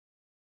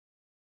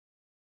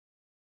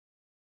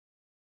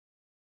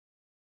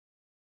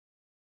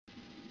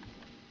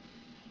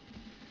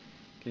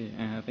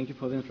Okay, thank you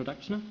for the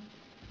introduction.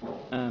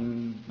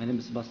 My name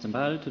is Sebastian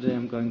Bayerl. Today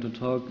I'm going to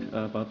talk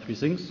about three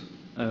things.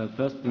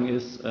 First thing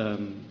is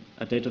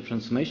a data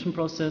transformation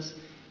process.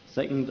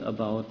 Second,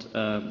 about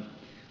the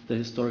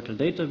historical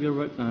data we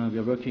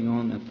are working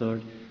on. And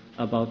third,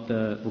 about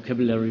the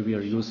vocabulary we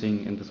are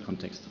using in this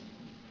context.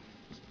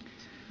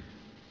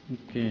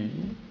 Okay,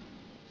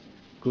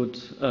 good.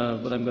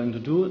 What I'm going to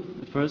do,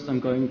 first I'm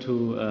going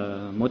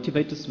to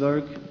motivate this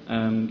work,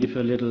 give you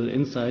a little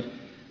insight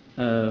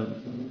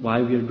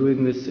why we are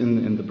doing this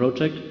in the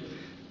project.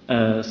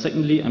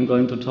 Secondly, I'm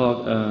going to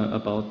talk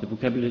about the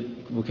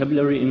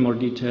vocabulary in more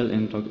detail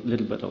and talk a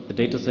little bit about the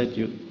data set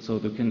so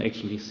you can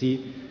actually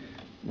see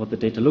what the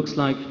data looks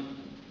like.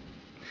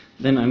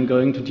 Then I'm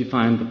going to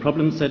define the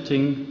problem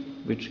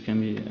setting, which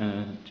can be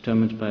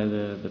determined by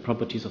the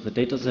properties of the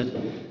data set.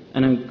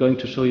 And I'm going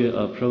to show you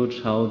an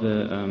approach how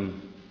the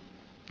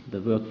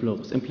workflow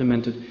is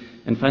implemented.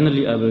 And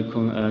finally, I will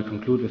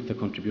conclude with the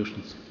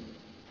contributions.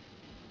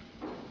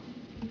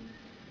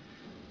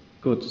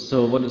 Good.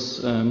 So what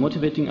is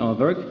motivating our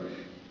work?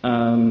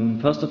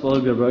 First of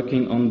all, we are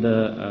working on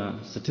the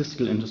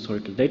statistical and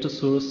historical data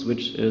source,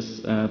 which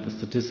is the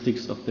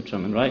statistics of the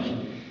German Reich.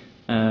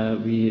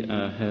 We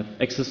have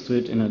access to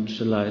it in a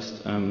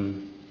digitalized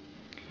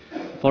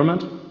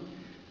format.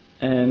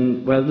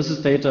 And well, this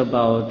is data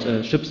about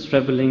ships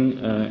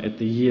traveling at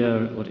the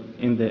year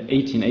in the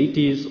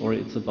 1880s, or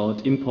it's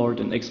about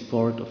import and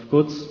export of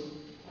goods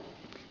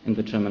in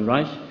the German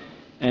Reich.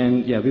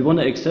 And yeah, we want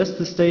to access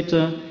this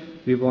data.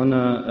 We want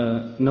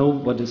to know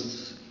what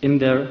is in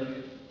there,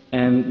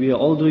 and we are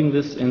all doing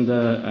this in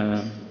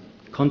the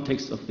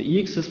context of the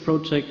EXIS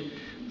project.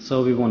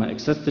 So we want to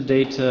access the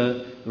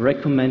data,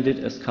 recommend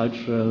it as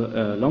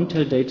cultural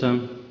long-tail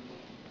data,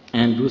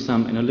 and do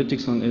some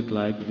analytics on it,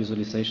 like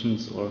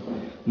visualizations or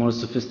more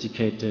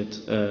sophisticated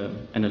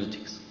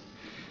analytics.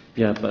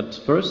 Yeah, but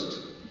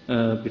first,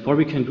 before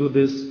we can do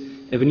this,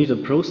 we need a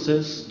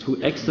process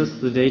to access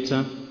the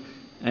data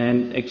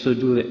and actually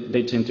do the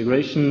data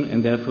integration,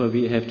 and therefore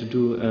we have to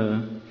do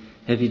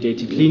heavy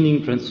data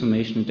cleaning,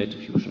 transformation, and data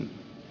fusion.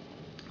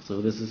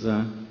 So this is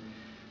a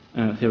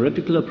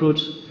theoretical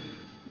approach.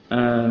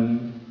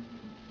 To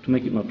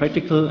make it more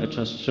practical, I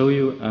just show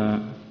you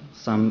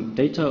some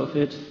data of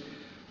it.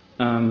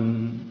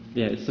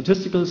 Yeah, it's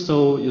statistical,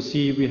 so you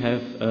see we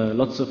have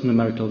lots of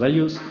numerical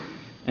values,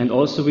 and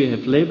also we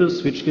have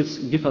labels which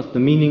give us the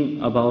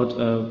meaning about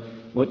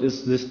what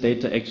is this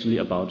data actually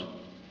about.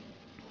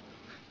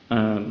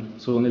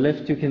 So on the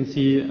left you can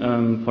see,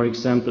 for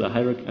example,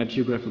 a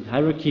geographical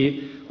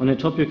hierarchy. On the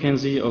top you can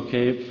see,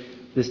 okay,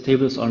 these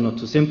tables are not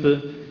too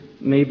simple.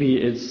 Maybe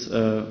it's,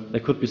 there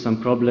could be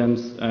some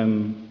problems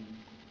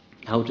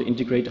how to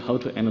integrate, how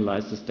to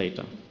analyze this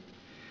data.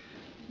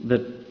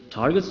 The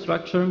target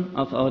structure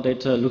of our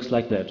data looks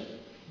like that.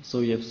 So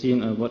you have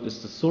seen what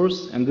is the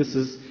source, and this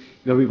is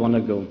where we want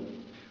to go.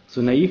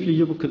 So naively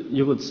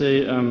you would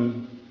say,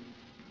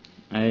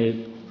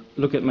 I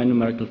look at my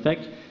numerical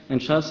fact, and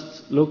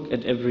just look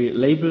at every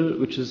label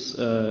which is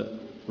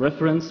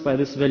referenced by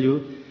this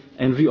value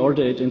and reorder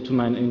it into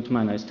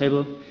my nice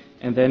table,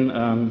 and then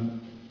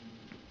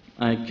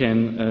I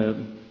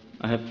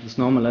have this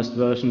normalized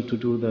version to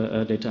do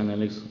the data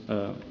analysis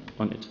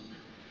on it.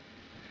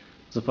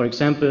 So for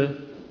example,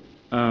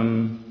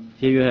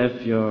 here you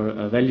have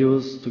your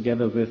values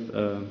together with,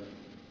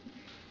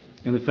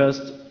 in the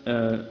first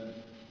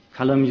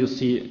column you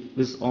see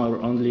these are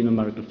only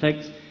numerical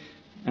facts.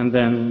 And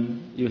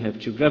then you have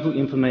geographical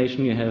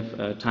information, you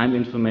have time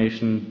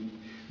information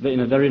in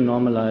a very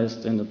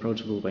normalized and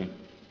approachable way.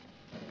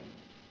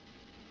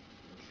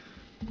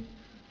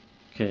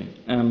 Okay,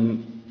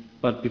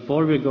 but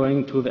before we're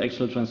going to the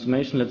actual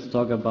transformation, let's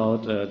talk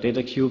about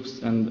data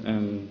cubes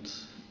and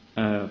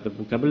the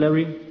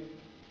vocabulary.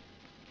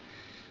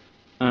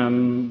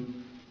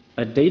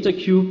 A data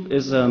cube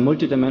is a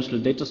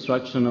multidimensional data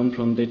structure known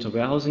from data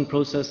warehousing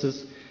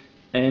processes,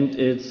 and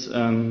it's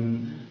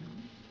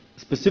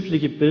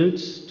specifically built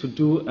to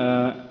do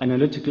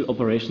analytical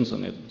operations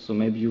on it. So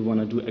maybe you want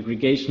to do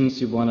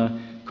aggregations, you want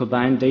to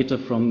combine data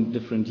from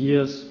different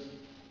years,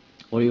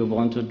 or you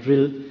want to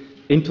drill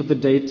into the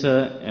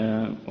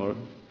data or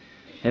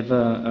have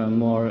a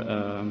more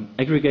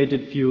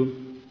aggregated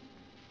view.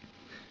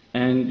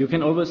 And you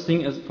can always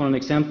think, as for an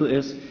example,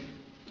 is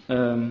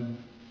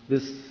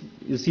this.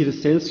 You see the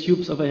sales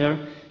cubes over here.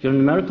 Your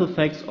numerical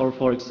facts are,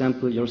 for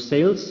example, your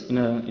sales in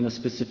a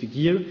specific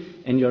year,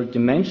 and your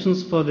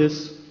dimensions for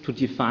this. To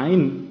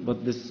define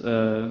what this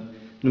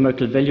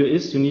numerical value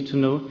is, you need to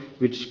know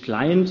which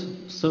client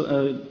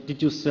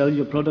did you sell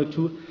your product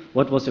to,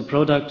 what was your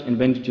product, and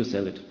when did you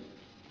sell it.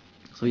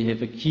 So you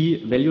have a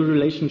key value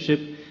relationship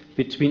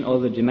between all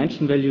the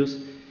dimension values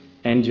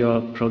and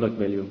your product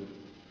value.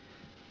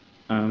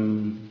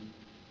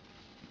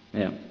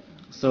 Yeah.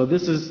 So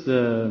this is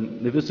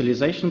the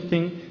visualization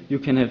thing. You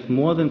can have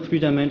more than 3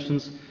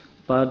 dimensions,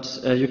 but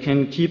you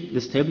can keep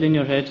this table in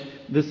your head.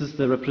 This is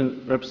the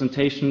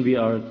representation we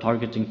are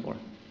targeting for.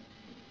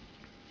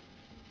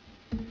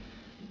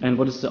 And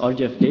what is the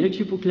RDF Data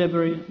Cube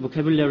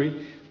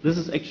vocabulary? this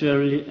is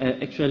actually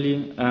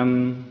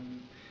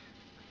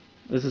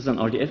this is an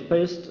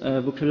RDF-based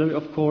vocabulary,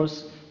 of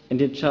course,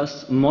 and it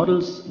just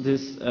models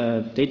this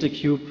data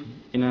cube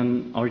in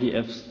an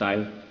RDF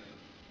style.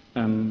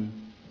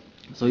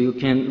 So you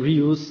can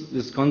reuse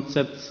these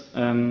concepts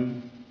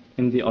in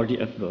the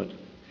RDF world.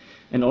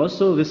 And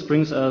also this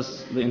brings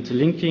us the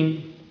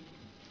interlinking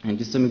and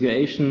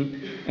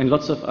disambiguation and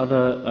lots of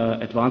other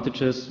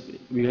advantages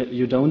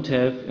you don't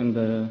have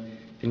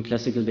in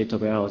classical data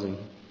warehousing.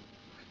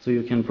 So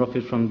you can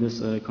profit from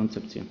these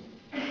concepts here.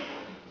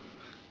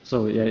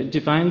 So yeah, it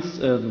defines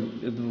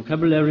the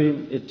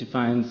vocabulary, it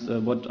defines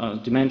what are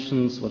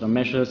dimensions, what are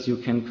measures, you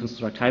can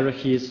construct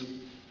hierarchies.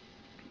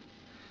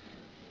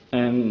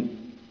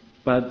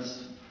 But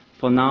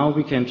for now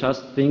we can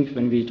just think,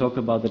 when we talk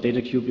about the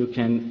data cube, you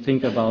can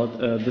think about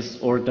this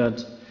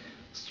ordered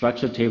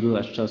structure table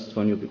as just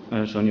shown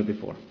you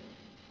before.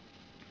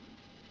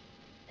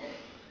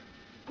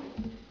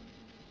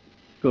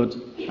 Good.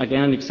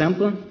 Again, an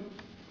example.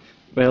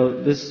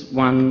 Well, this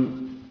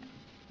one,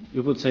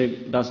 you would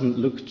say, doesn't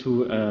look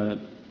too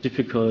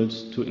difficult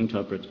to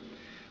interpret.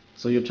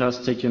 So you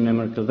just take your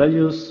numerical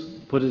values,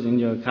 put it in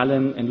your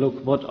column, and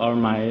look, what are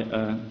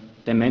my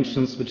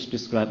dimensions which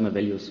describe my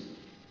values.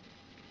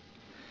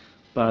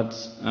 But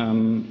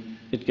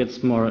it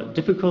gets more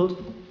difficult.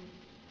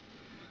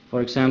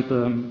 For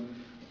example,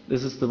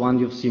 this is the one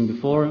you've seen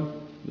before.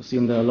 You've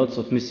seen there are lots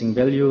of missing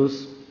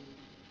values,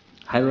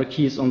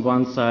 hierarchies on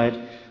one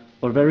side,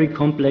 or very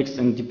complex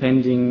and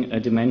depending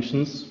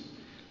dimensions.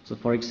 So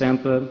for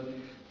example,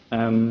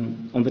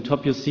 on the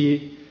top you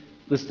see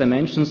these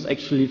dimensions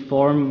actually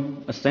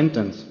form a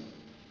sentence.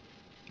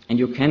 And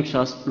you can't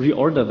just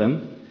reorder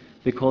them,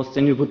 because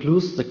then you would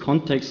lose the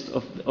context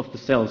of the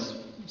cells.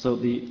 So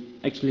they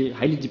actually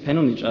highly depend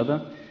on each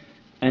other.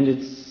 And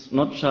it's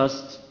not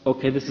just,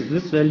 okay, this is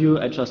this value,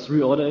 I just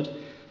reorder it,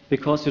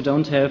 because you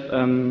don't have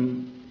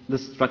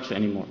this structure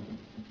anymore.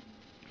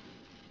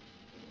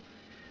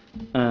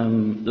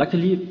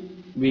 Luckily,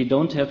 we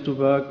don't have to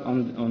work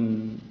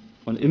on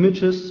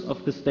images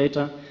of this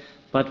data,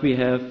 but we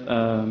have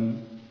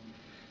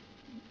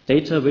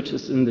data which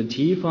is in the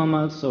TEI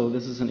format, so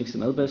this is an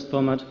XML-based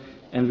format,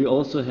 and we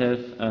also have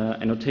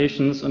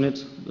annotations on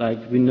it, like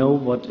we know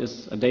what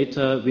is a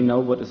data, we know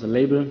what is a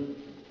label,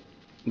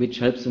 which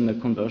helps in the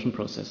conversion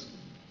process.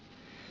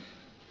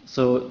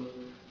 So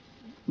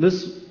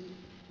this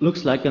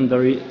looks like a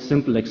very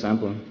simple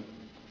example,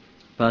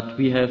 but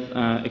we have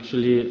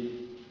actually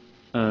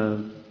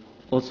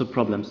also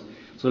problems.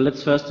 So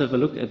let's first have a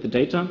look at the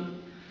data.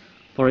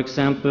 For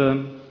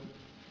example,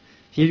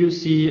 here you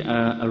see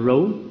a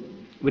row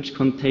which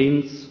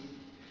contains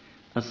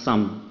a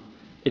sum.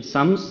 It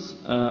sums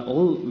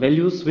all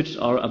values which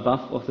are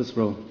above of this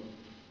row.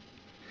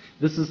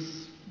 This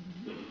is,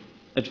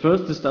 at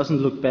first this doesn't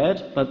look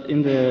bad, but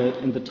in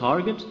the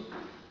target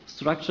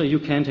structure you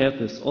can't have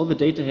this. All the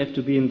data have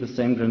to be in the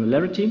same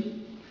granularity.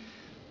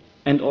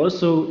 And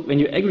also, when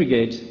you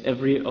aggregate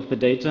every of the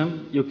data,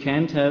 you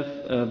can't have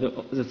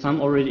the sum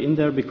already in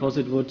there, because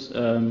it would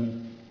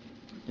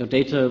your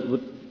data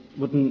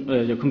wouldn't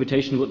your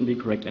computation wouldn't be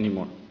correct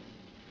anymore.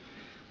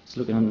 Let's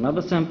look at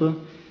another sample.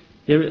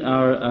 Here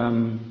are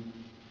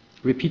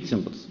repeat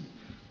symbols.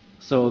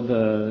 So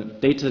the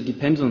data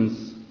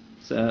dependence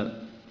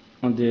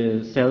on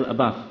the cell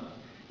above.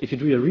 If you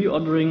do a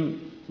reordering,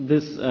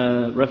 this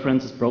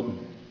reference is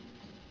broken.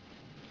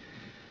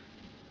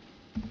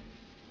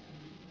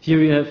 Here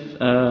you have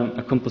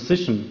a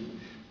composition.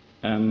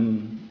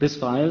 These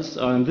files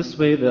are in this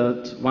way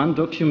that one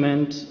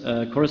document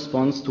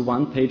corresponds to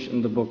one page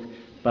in the book,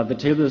 but the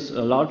table is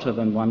larger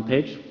than one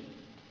page.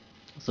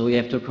 So we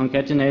have to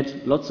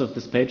concatenate lots of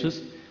these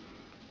pages.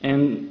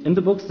 And in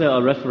the books there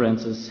are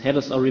references.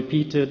 Headers are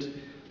repeated,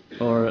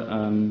 or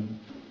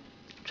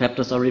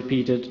chapters are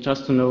repeated,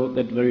 just to know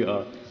that where you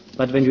are.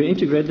 But when you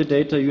integrate the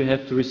data, you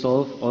have to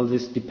resolve all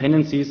these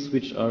dependencies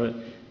which are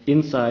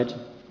inside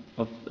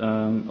of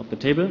the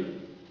table.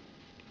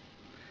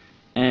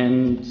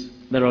 And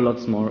there are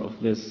lots more of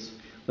this.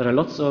 There are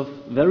lots of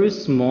very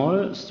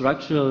small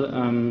structural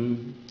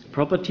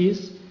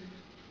properties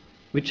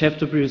which have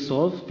to be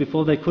resolved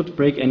before they could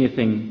break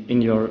anything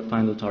in your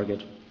final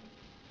target.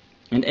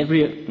 And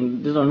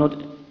these are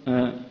not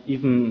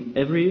even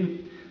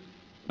every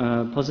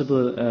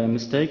possible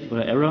mistake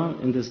or error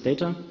in this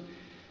data.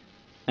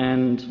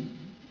 And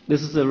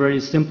this is a very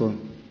simple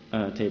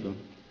table.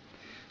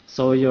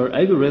 So your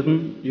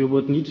algorithm you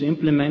would need to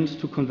implement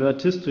to convert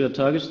this to your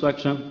target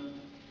structure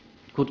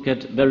could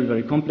get very,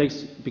 very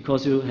complex,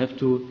 because you have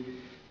to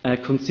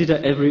consider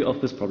every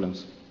of these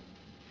problems.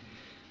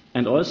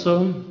 And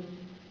also,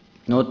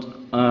 not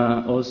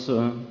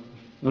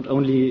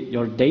only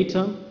your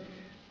data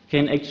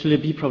can actually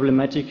be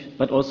problematic,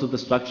 but also the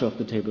structure of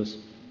the tables.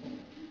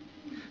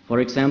 For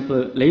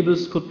example,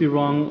 labels could be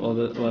wrong,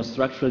 or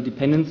structural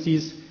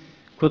dependencies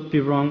could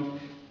be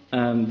wrong.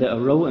 There are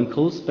row and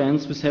column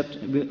spans which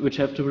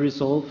have to be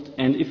resolved,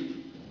 and if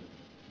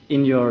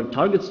in your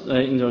targets,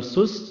 in your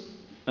source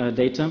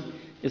data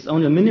is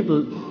only a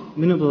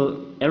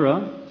minimal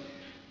error,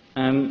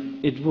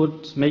 it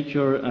would make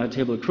your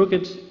table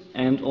crooked,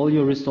 and all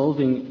your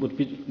resolving would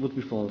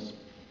be false.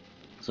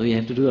 So you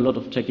have to do a lot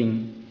of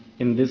checking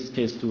in this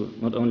case too,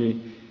 not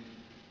only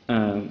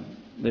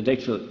the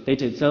actual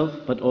data itself,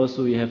 but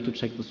also you have to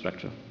check the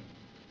structure.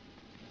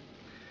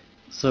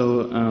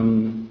 So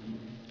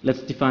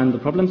let's define the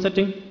problem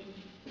setting.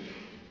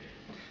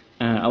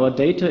 Our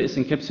data is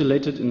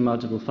encapsulated in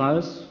multiple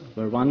files,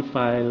 where one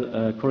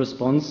file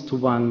corresponds to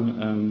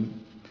one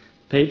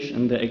page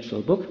in the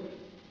actual book.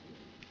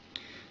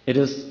 It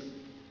is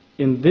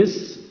in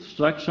this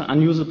structure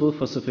unusable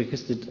for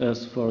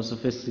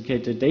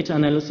sophisticated data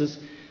analysis,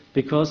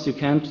 because you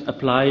can't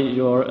apply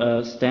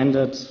your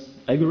standard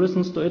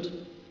algorithms to it,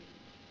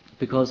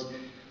 because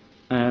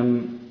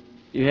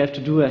you have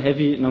to do a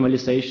heavy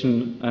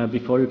normalization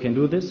before you can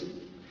do this.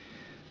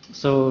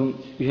 So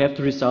you have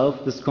to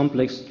resolve this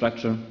complex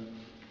structure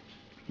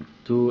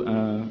to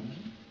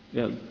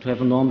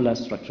have a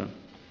normalized structure.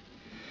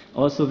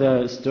 Also,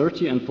 there is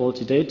dirty and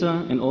faulty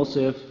data, and also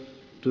you have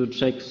to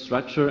check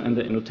structure and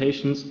the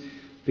annotations,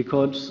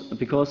 because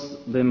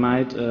they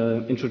might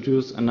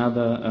introduce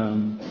another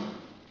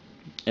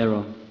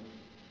error.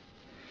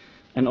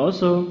 And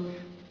also,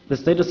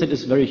 this data set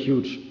is very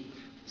huge.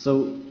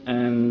 So,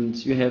 and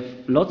you have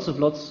lots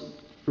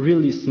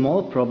really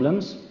small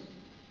problems,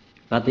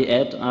 but they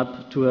add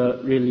up to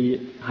a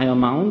really high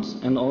amount,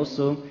 and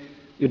also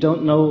you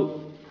don't know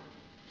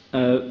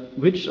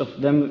which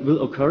of them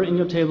will occur in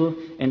your table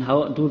and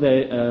how do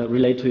they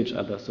relate to each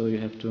other. So you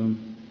have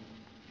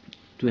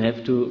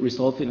to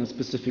resolve it in a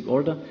specific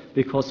order,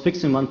 because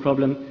fixing one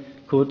problem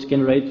could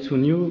generate two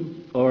new,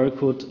 or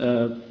could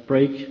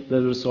break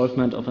the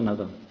resolvement of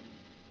another.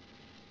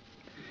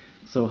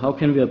 So how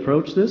can we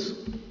approach this?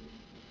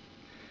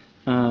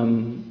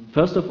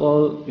 First of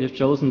all, we have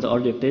chosen the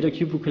RDF Data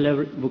Cube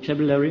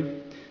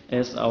Vocabulary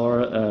as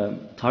our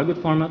target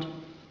format,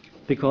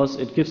 because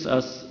it gives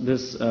us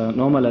this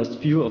normalized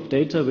view of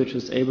data, which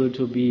is able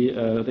to be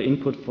the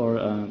input for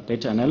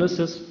data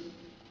analysis.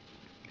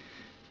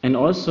 And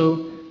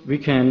also, we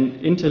can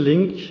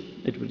interlink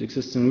it with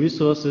existing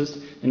resources,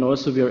 and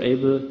also we are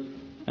able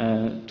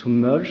to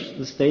merge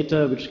this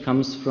data, which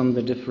comes from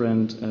the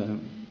different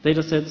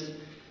data sets,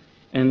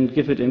 and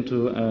give it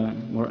into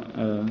more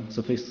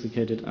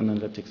sophisticated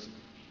analytics.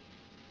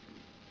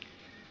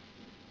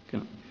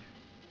 Okay.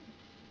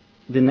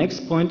 The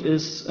next point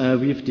is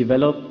we've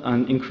developed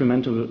an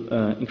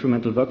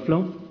incremental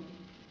workflow.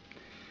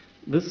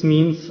 This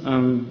means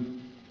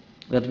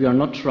that we are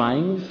not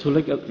trying to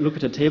look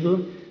at a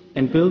table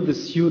and build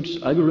this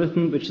huge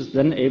algorithm, which is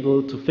then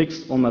able to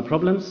fix all my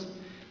problems,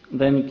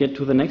 then get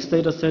to the next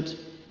data set,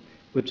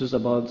 which is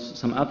about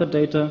some other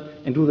data,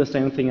 and do the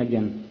same thing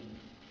again.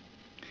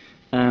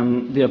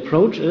 The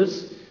approach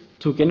is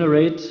to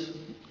generate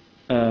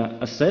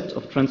a set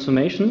of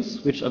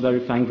transformations which are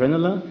very fine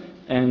granular,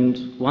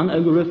 and one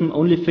algorithm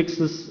only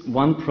fixes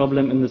one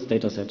problem in this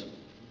data set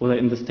or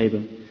in this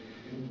table.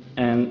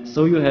 And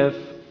so you have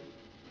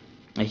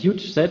a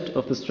huge set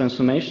of these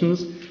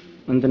transformations,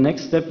 and the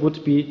next step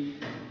would be,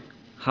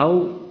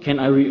 how can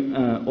I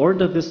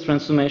order these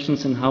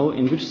transformations, and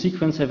in which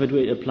sequence have I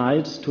to apply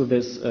it to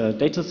this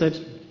data set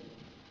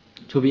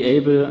to be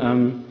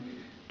able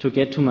to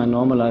get to my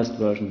normalized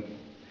version.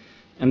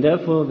 And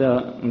therefore,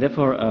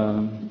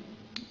 a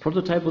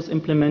prototype was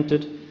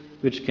implemented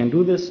which can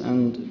do this,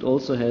 and it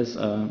also has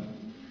a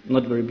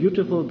not very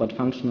beautiful but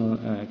functional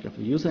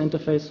graphical user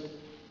interface,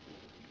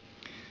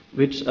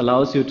 which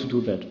allows you to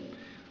do that.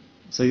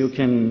 So you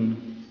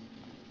can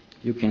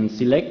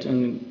select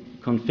and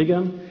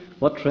configure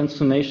what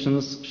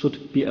transformations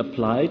should be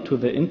applied to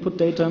the input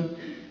data,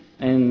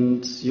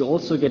 and you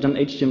also get an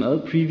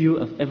HTML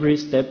preview of every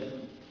step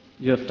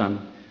you have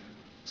done.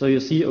 So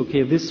you see,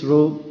 okay, this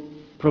row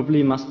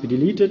probably must be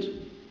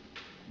deleted.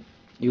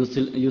 You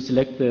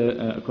select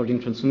the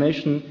according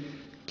transformation,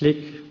 click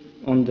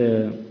on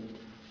the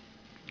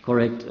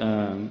correct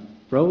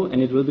row,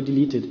 and it will be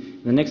deleted.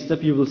 In the next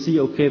step, you will see,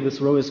 okay,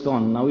 this row is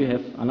gone. Now you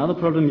have another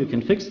problem you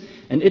can fix,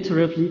 and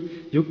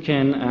iteratively you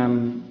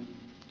can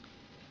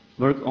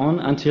work on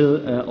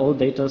until all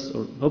data,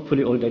 or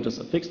hopefully all data,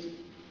 are fixed,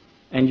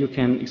 and you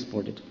can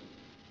export it.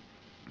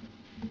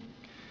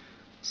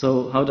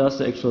 So how does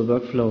the actual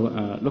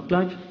workflow look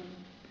like?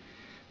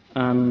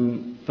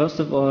 First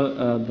of all,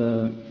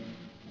 the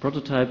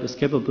prototype is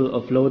capable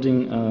of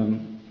loading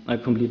a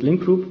complete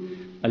link group.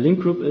 A link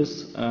group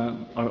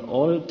are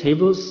all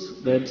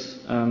tables that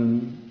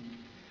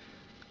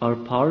are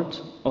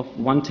part of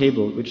one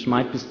table, which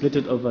might be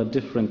splitted over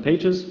different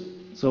pages.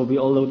 So we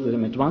all load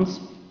them at once,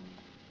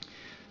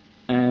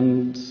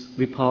 and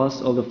we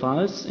pass all the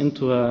files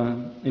into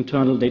an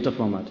internal data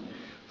format.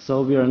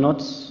 So we are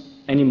not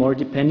anymore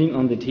depending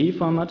on the TEI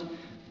format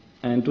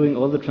and doing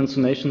all the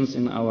transformations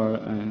in our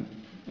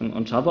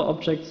on Java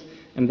objects,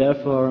 and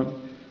therefore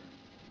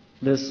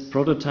this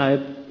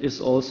prototype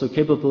is also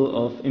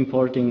capable of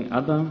importing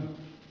other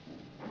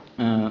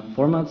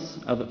formats,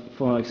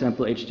 for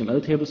example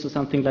HTML tables or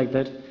something like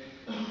that,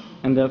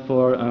 and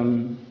therefore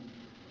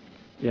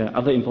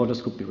other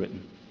importers could be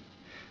written.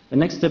 The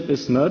next step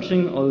is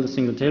merging all the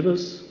single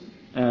tables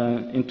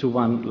into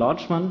one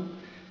large one,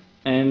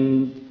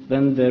 and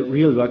then the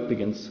real work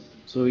begins.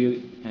 So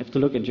you have to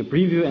look at your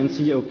preview and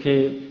see,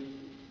 okay,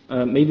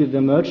 maybe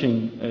the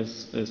merging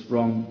is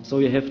wrong. So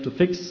you have to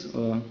fix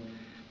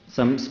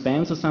some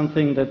spans or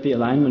something that the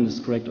alignment is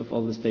correct of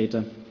all this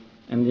data.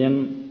 And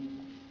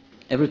then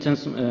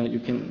you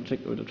can check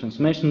all the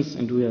transformations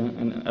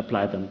and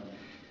apply them.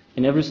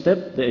 In every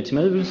step, the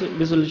HTML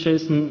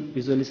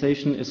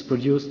visualization is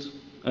produced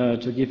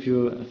to give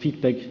you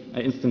feedback,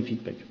 instant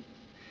feedback.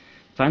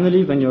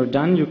 Finally, when you're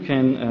done, you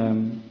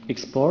can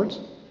export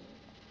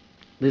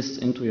this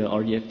into your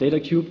RDF Data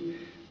Cube,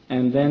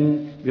 and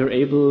then we're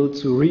able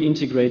to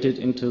reintegrate it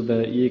into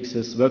the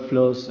EXS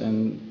workflows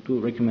and do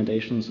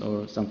recommendations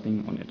or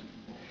something on it.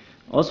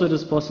 Also, it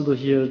is possible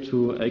here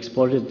to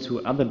export it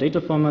to other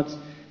data formats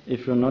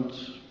if you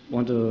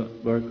want to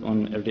work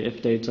on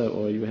RDF data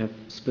or you have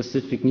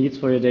specific needs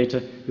for your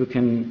data. You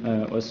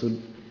can also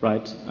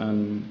write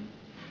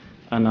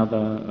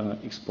another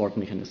export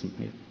mechanism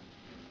here.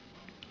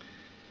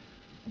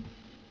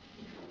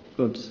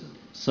 Good.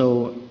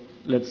 So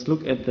let's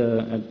look at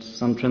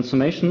some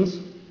transformations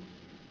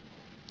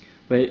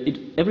where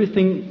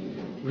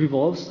everything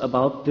revolves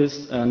about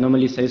this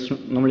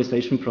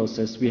normalization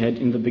process we had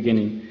in the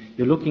beginning.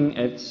 You're looking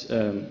at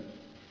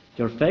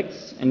your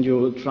facts and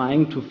you're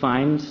trying to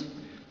find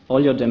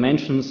all your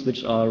dimensions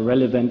which are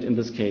relevant in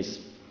this case.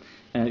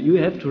 You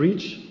have to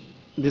reach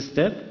this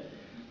step,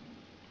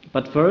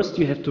 but first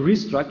you have to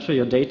restructure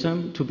your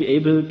data to be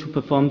able to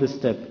perform this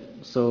step.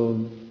 So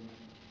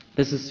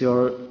this is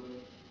your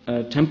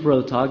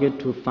temporal target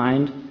to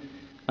find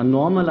a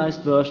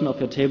normalized version of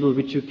your table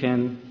which you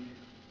can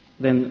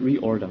then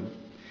reorder.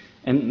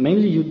 And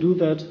mainly you do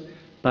that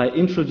by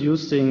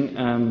introducing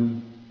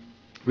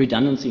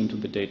redundancy into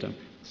the data.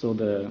 So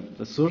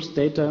the source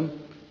data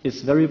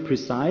is very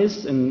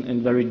precise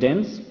and very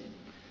dense,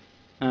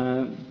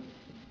 and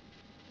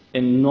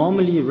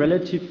normally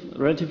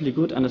relatively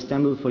good,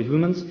 understandable for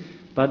humans,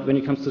 but when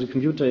it comes to the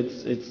computer,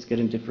 it's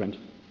getting different.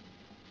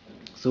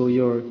 So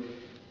you're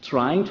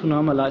trying to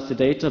normalize the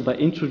data by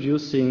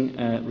introducing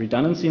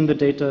redundancy in the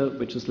data,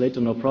 which is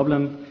later no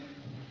problem,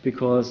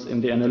 because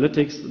in the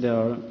analytics there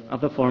are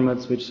other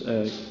formats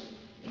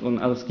on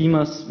other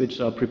schemas which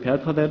are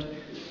prepared for that,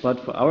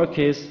 but for our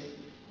case,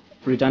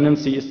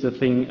 redundancy is the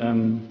thing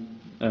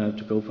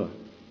to go for.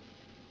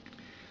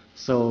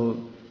 So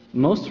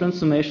most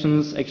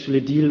transformations actually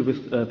deal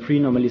with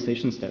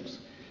pre-normalization steps.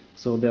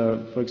 So there are,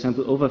 for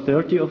example, over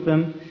 30 of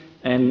them,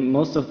 and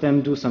most of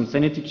them do some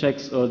sanity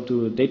checks or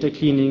do data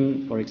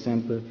cleaning. For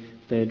example,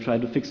 they try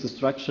to fix the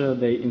structure,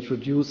 they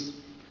introduce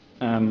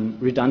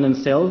redundant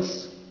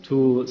cells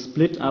to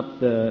split up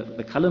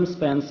the column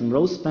spans and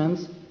row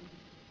spans,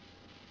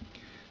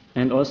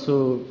 and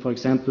also, for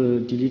example,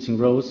 deleting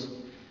rows.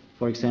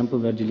 For example,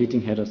 they're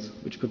deleting headers,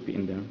 which could be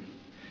in there.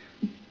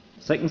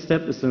 Second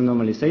step is the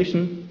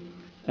normalization.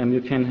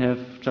 You can have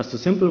just a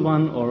simple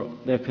one, or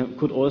there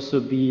could also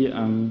be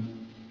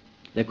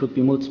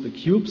multiple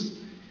cubes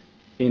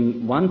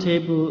in one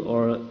table,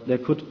 or there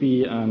could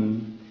be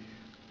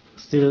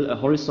still a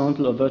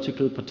horizontal or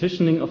vertical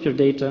partitioning of your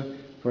data,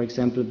 for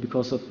example,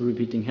 because of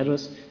repeating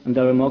headers. And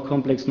there are more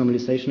complex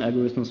normalization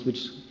algorithms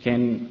which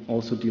can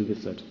also deal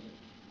with that.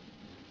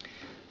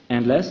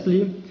 And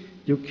lastly,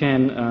 you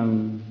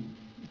can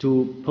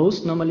do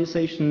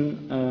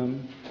post-normalization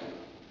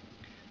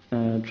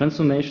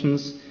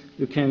transformations.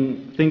 You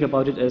can think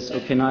about it as,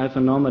 okay, now I have a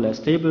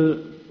normalized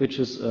table, which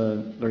is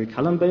very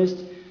column-based,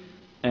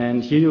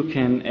 and here you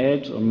can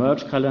add or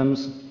merge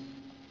columns.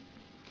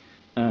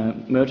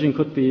 Merging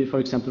could be, for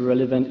example,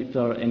 relevant if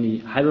there are any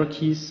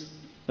hierarchies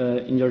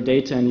in your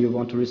data and you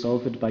want to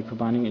resolve it by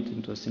combining it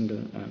into a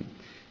single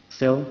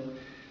cell.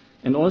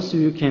 And also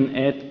you can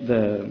add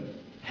the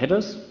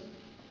headers.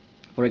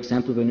 For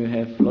example, when you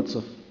have lots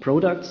of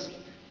products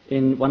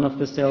in one of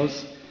the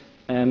cells,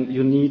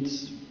 you need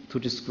to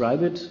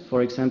describe it.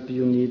 For example,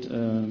 you need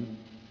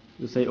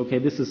to say, okay,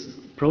 this is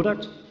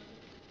product,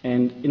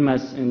 and in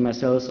my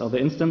cells are the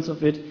instance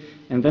of it,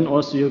 and then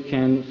also you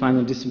can find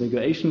a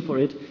disambiguation for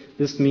it.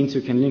 This means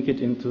you can link it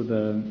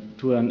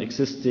to an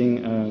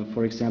existing,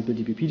 for example,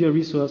 DBpedia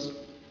resource,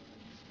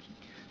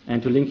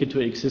 and to link it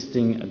to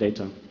existing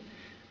data.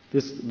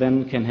 This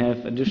then can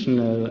have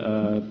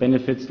additional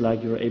benefits,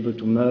 like you're able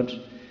to merge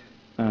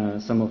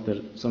some of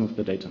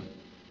the data.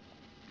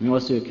 And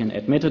also you can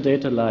add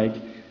metadata like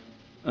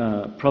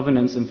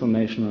provenance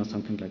information or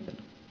something like that.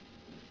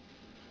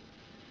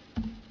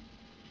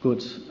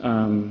 Good.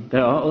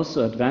 There are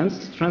also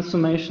advanced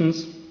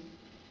transformations.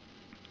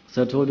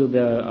 So I told you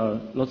there are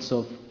lots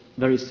of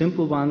very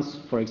simple ones,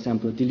 for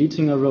example,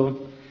 deleting a row,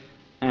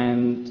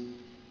 and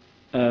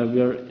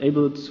we are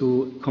able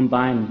to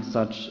combine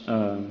such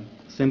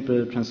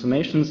simple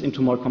transformations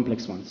into more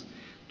complex ones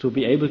to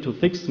be able to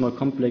fix more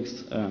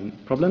complex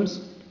problems.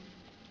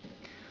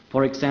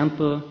 For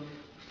example,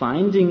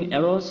 finding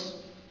errors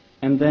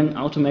and then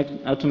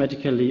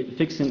automatically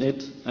fixing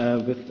it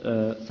with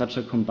such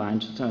a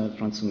combined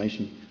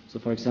transformation. So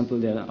for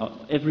example,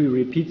 every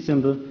repeat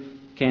symbol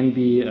can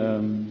be,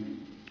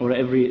 or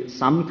every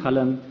sum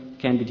column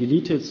can be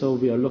deleted. So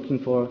we are looking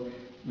for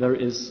where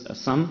is a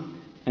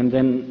sum, and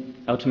then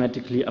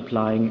automatically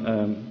applying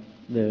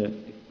the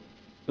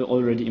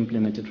already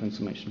implemented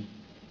transformation.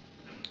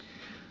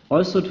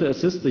 Also, to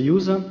assist the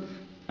user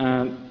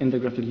in the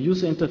graphical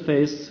user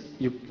interface,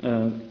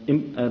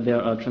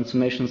 there are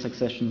transformation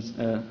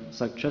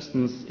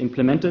suggestions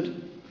implemented.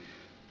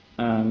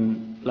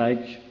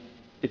 Like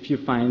if you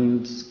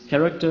find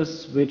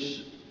characters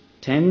which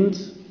tend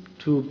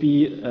to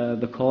be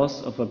the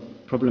cause of a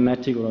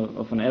problematic or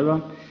of an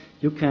error,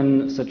 you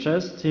can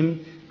suggest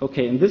him,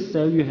 okay, in this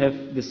cell you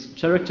have this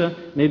character,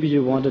 maybe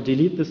you want to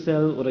delete the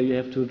cell, or you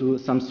have to do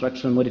some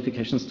structural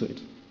modifications to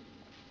it.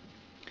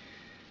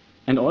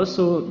 And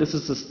also, this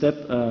is a step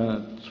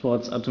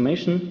towards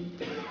automation,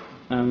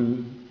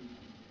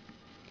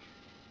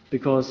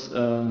 because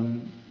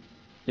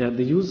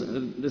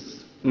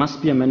this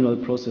must be a manual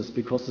process,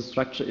 because the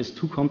structure is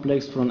too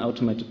complex for an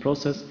automated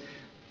process.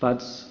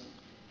 But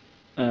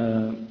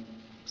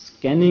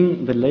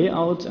scanning the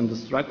layout and the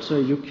structure,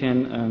 you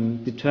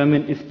can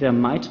determine if there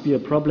might be a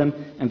problem,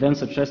 and then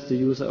suggest the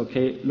user,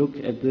 okay, look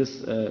at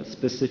this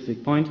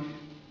specific point.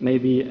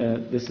 Maybe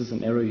this is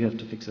an error, you have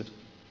to fix it.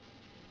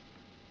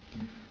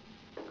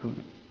 Cool.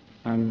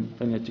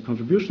 Then at the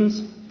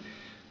contributions.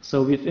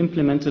 So we've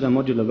implemented a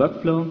modular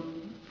workflow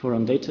for a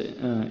data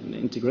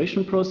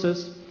integration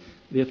process.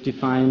 We have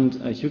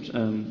defined a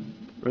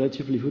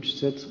relatively huge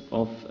set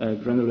of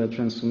granular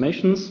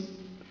transformations,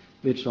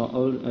 which are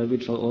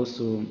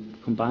also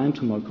combined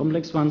to more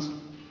complex ones.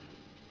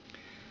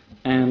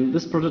 And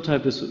this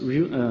prototype is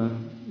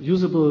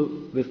usable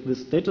with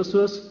this data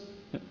source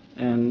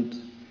and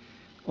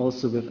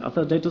also with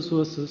other data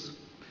sources.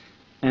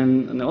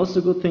 And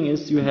also good thing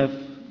is you have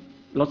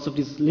lots of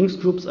these links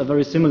groups are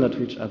very similar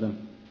to each other.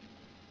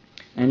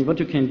 And what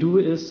you can do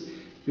is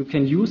you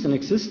can use an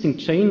existing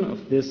chain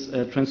of these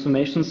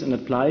transformations and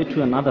apply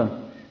to another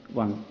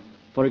one.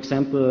 For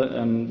example,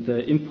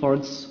 the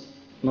imports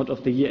not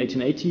of the year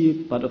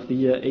 1880, but of the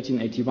year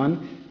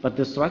 1881, but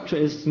the structure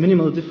is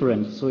minimal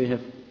different, so you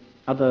have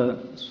other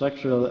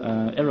structural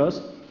errors.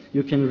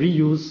 You can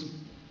reuse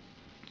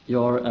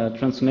your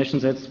transformation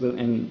sets with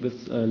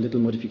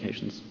little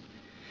modifications.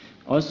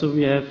 Also,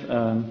 we have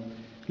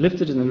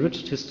lifted and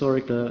enriched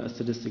historical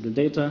statistical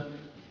data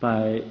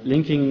by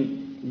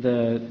linking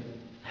the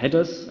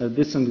headers,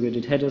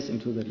 disaggregated headers,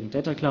 into the linked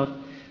data cloud.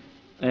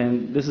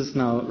 And this is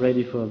now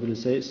ready for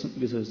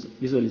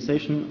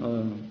visualization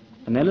or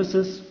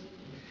analysis.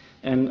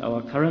 And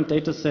our current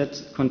data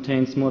set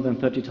contains more than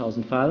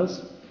 30,000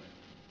 files.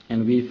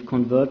 And we've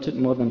converted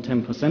more than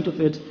 10% of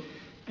it.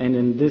 And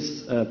in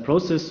this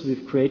process,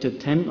 we've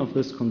created 10 of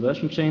these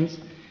conversion chains,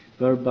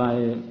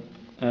 whereby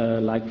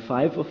like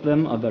 5 of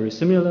them are very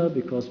similar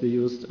because we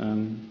used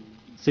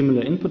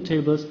similar input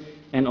tables.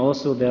 And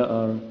also there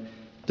are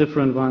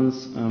different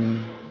ones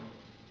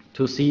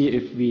to see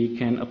if we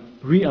can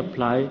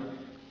reapply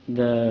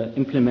the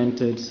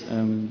implemented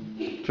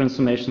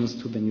transformations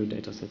to the new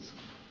data sets.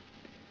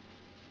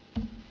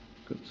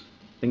 Good.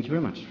 Thank you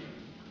very much.